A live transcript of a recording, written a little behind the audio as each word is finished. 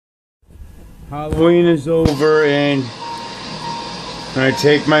Halloween is over and I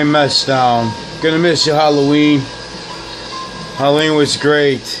take my mess down. Gonna miss you, Halloween. Halloween was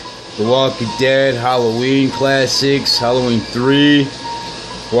great. The Walking Dead, Halloween classics, Halloween 3.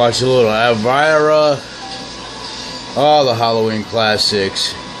 Watch a little Elvira. All the Halloween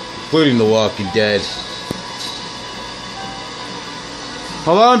classics, including The Walking Dead.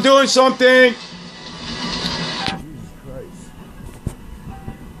 Hold on, I'm doing something! Jesus Christ.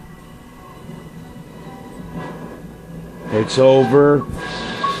 It's over.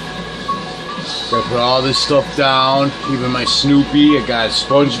 Gotta put all this stuff down. Even my Snoopy. I got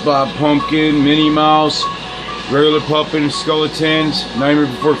SpongeBob Pumpkin, Minnie Mouse, regular pumpkin skeletons, Nightmare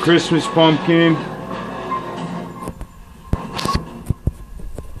Before Christmas pumpkin.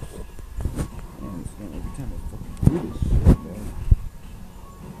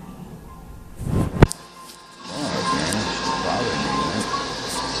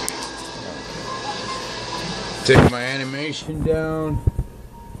 Take my animation down.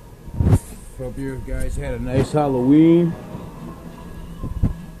 Hope you guys had a nice Halloween.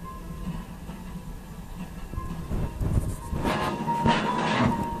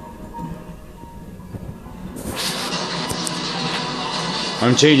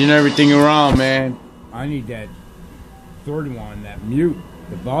 I'm changing everything around, man. I need that third one, that mute.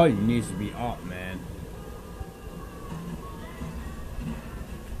 The volume needs to be up, man.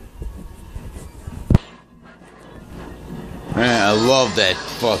 Man, I love that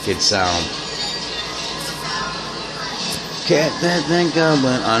fucking sound. Cat that think of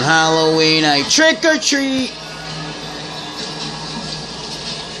when on Halloween I trick or treat.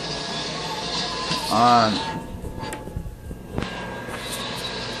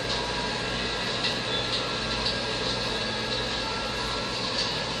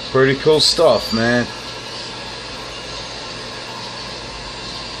 Pretty cool stuff, man.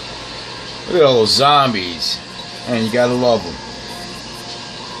 Look at all those zombies. And you gotta love them.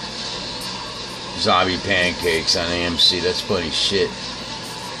 Zombie pancakes on AMC. That's funny shit.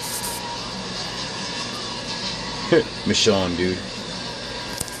 Michonne, dude.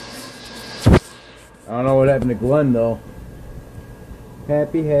 I don't know what happened to Glenn, though.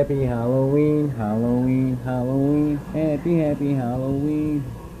 Happy, happy Halloween, Halloween, Halloween. Happy, happy Halloween.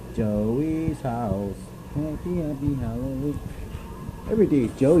 Joey's house. Happy, happy Halloween. Every day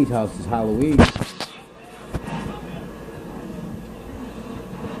Joey's house is Halloween.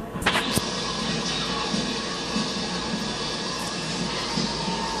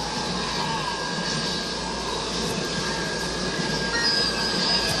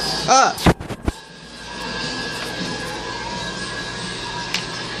 Ah!